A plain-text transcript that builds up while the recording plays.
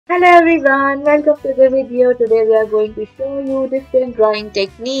Hello everyone, welcome to the video. Today we are going to show you different drawing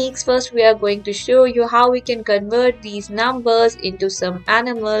techniques. First we are going to show you how we can convert these numbers into some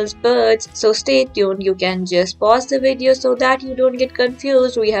animals, birds. So stay tuned, you can just pause the video so that you don't get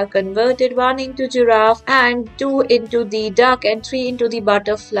confused. We have converted 1 into giraffe and 2 into the duck and 3 into the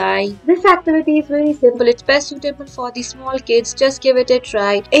butterfly. This activity is very simple. It's best suitable for the small kids. Just give it a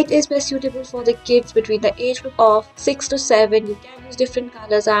try. It is best suitable for the kids between the age group of 6 to 7. You can use different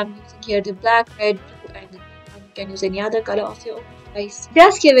colors. I'm using here the black, red, blue and the green one. You can use any other color of your own choice.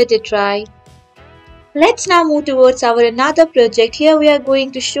 Just give it a try. Let's now move towards our another project. Here we are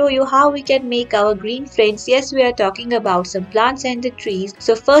going to show you how we can make our green friends. Yes, we are talking about some plants and the trees.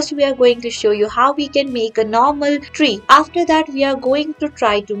 So first we are going to show you how we can make a normal tree. After that we are going to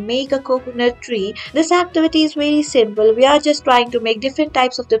try to make a coconut tree. This activity is very simple. We are just trying to make different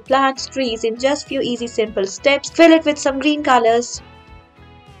types of the plants, trees in just few easy simple steps. Fill it with some green colors.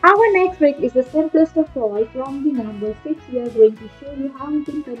 Our next trick is the simplest of all. From the number 6, we are going to show you how you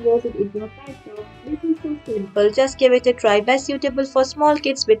can convert it into a python. This is so simple. Just give it a try. Best suitable for small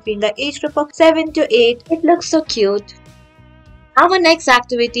kids between the age group of 7 to 8. It looks so cute. Our next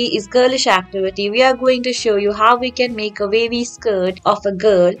activity is girlish activity. We are going to show you how we can make a wavy skirt of a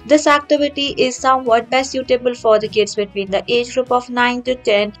girl. This activity is somewhat best suitable for the kids between the age group of 9 to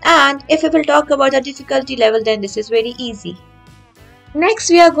 10. And if we will talk about the difficulty level, then this is very easy. Next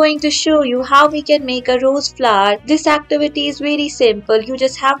we are going to show you how we can make a rose flower. This activity is very simple. You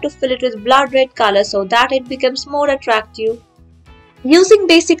just have to fill it with blood red color so that it becomes more attractive. Using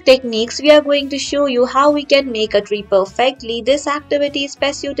basic techniques, we are going to show you how we can make a tree perfectly. This activity is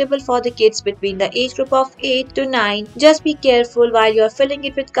best suitable for the kids between the age group of 8 to 9. Just be careful while you are filling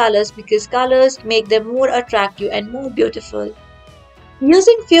it with colors because colors make them more attractive and more beautiful.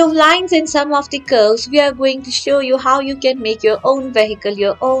 Using few lines and some of the curves, we are going to show you how you can make your own vehicle,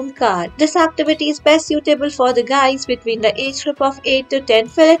 your own car. This activity is best suitable for the guys between the age group of 8 to 10.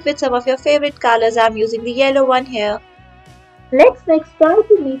 Fill it with some of your favorite colors. I'm using the yellow one here. Let's next try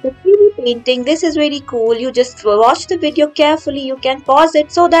to make a 3D painting. This is very cool. You just watch the video carefully. You can pause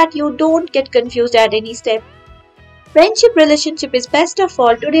it so that you don't get confused at any step. Friendship relationship is best of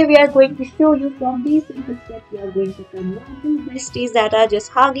all. Today we are going to show you from these simple steps we are going to convert two besties that are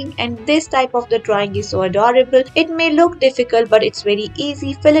just hugging, and this type of the drawing is so adorable. It may look difficult but it's very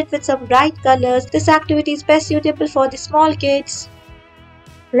easy. Fill it with some bright colors. This activity is best suitable for the small kids.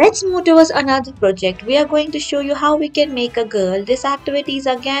 Let's move towards another project. We are going to show you how we can make a girl. This activity is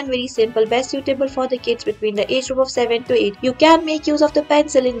again very simple, best suitable for the kids between the age group of 7 to 8. You can make use of the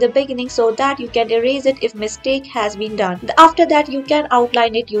pencil in the beginning so that you can erase it if mistake has been done. After that you can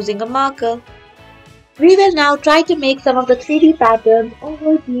outline it using a marker. We will now try to make some of the 3D patterns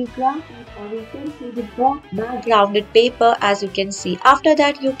over the graphic, or we can see the backgrounded paper as you can see. After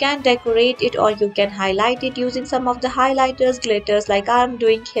that you can decorate it or you can highlight it using some of the highlighters, glitters like I am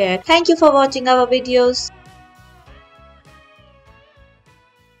doing here. Thank you for watching our videos.